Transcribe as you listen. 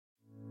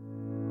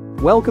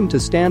Welcome to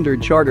Standard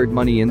Chartered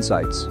Money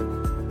Insights,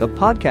 a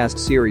podcast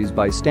series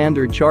by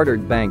Standard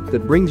Chartered Bank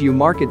that brings you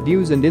market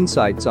views and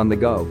insights on the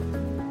go.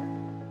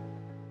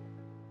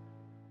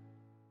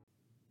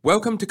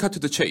 Welcome to Cut to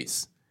the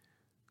Chase.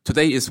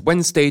 Today is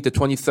Wednesday, the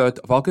 23rd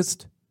of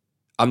August.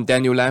 I'm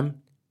Daniel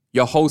Lam,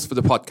 your host for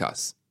the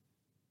podcast.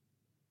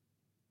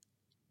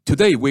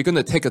 Today, we're going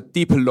to take a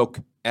deeper look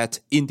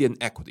at Indian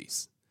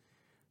equities.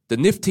 The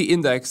Nifty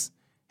index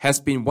has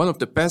been one of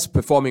the best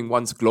performing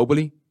ones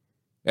globally,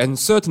 and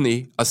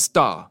certainly a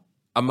star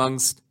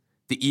amongst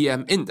the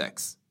EM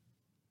index.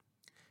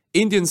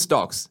 Indian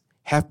stocks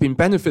have been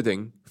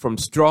benefiting from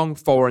strong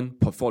foreign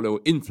portfolio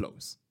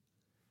inflows.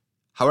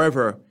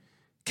 However,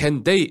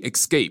 can they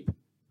escape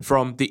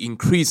from the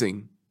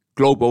increasing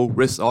global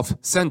risk-off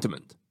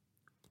sentiment?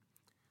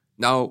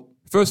 Now,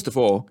 first of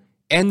all,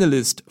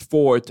 analyst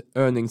forward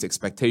earnings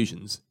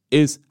expectations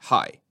is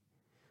high.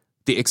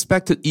 The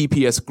expected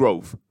EPS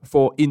growth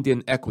for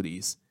Indian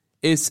equities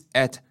is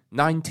at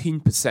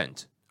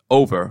 19%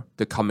 over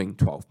the coming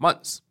 12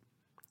 months.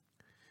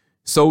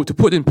 So to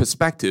put in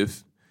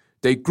perspective,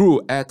 they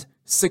grew at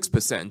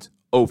 6%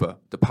 over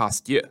the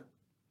past year.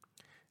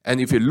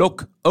 And if you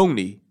look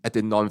only at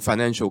the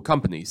non-financial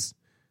companies,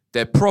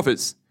 their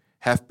profits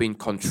have been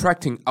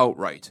contracting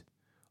outright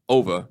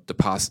over the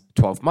past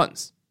 12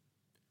 months.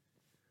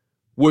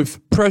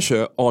 With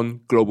pressure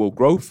on global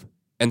growth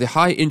and the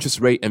high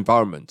interest rate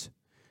environment,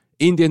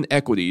 Indian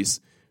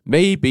equities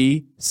may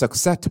be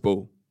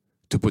susceptible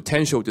to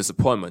potential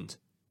disappointment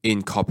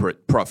in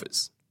corporate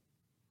profits.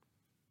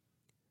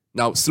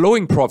 Now,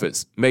 slowing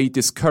profits may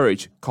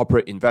discourage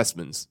corporate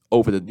investments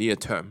over the near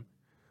term,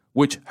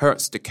 which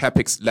hurts the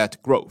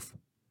capex-led growth.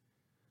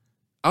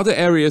 Other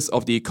areas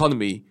of the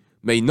economy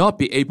may not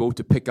be able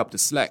to pick up the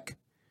slack.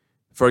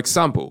 For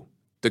example,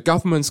 the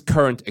government's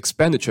current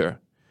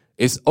expenditure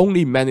is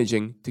only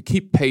managing to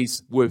keep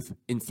pace with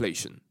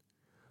inflation,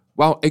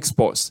 while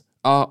exports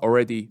are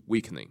already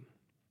weakening.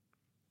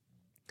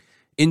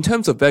 In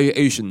terms of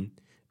valuation,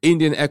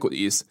 Indian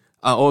equities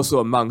are also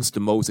amongst the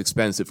most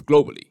expensive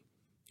globally.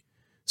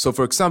 So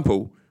for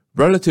example,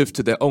 relative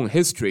to their own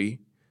history,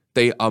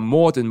 they are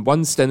more than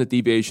 1 standard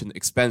deviation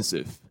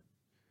expensive,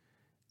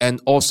 and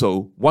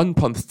also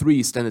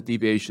 1.3 standard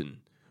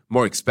deviation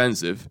more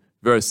expensive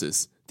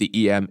versus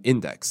the EM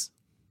index.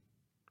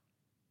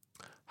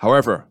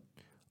 However,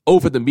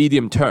 over the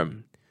medium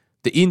term,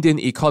 the Indian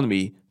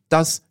economy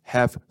does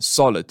have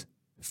solid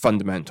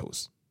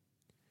fundamentals.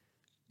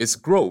 Its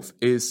growth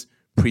is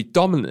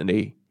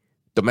predominantly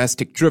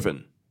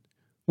domestic-driven,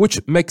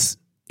 which makes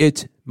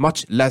it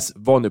much less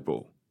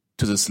vulnerable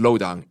to the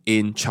slowdown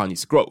in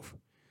Chinese growth,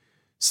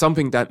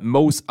 something that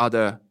most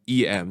other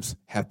EMs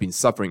have been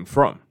suffering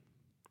from.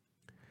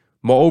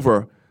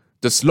 Moreover,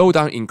 the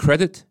slowdown in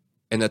credit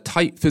and a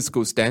tight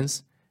fiscal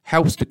stance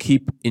helps to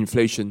keep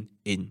inflation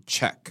in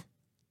check.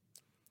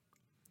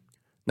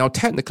 Now,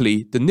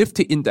 technically, the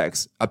Nifty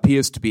index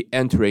appears to be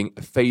entering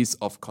a phase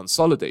of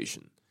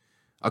consolidation,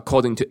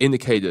 according to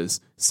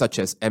indicators such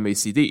as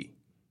MACD.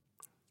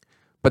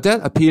 But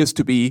that appears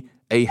to be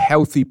a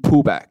healthy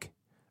pullback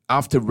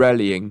after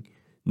rallying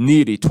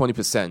nearly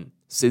 20%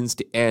 since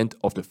the end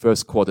of the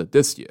first quarter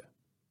this year.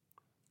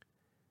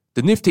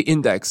 The Nifty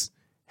index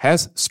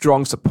has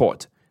strong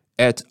support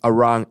at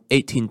around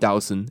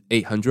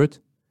 18,800,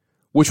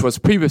 which was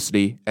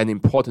previously an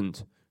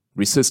important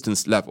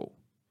resistance level.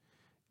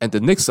 And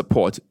the next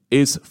support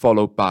is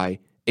followed by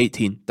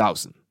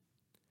 18,000.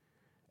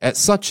 At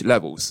such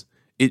levels,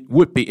 it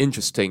would be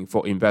interesting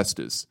for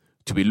investors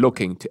to be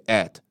looking to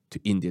add to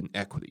Indian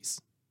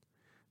equities.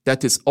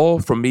 That is all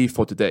from me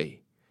for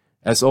today.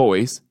 As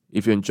always,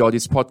 if you enjoy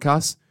this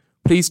podcast,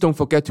 please don't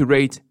forget to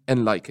rate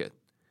and like it.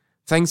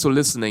 Thanks for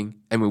listening,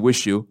 and we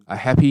wish you a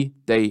happy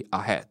day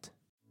ahead.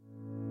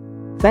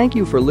 Thank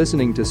you for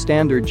listening to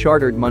Standard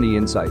Chartered Money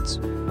Insights,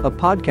 a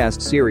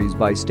podcast series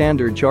by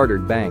Standard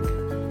Chartered Bank.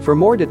 For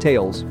more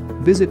details,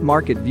 visit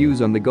Market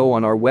Views on the Go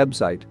on our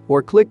website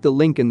or click the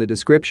link in the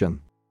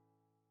description.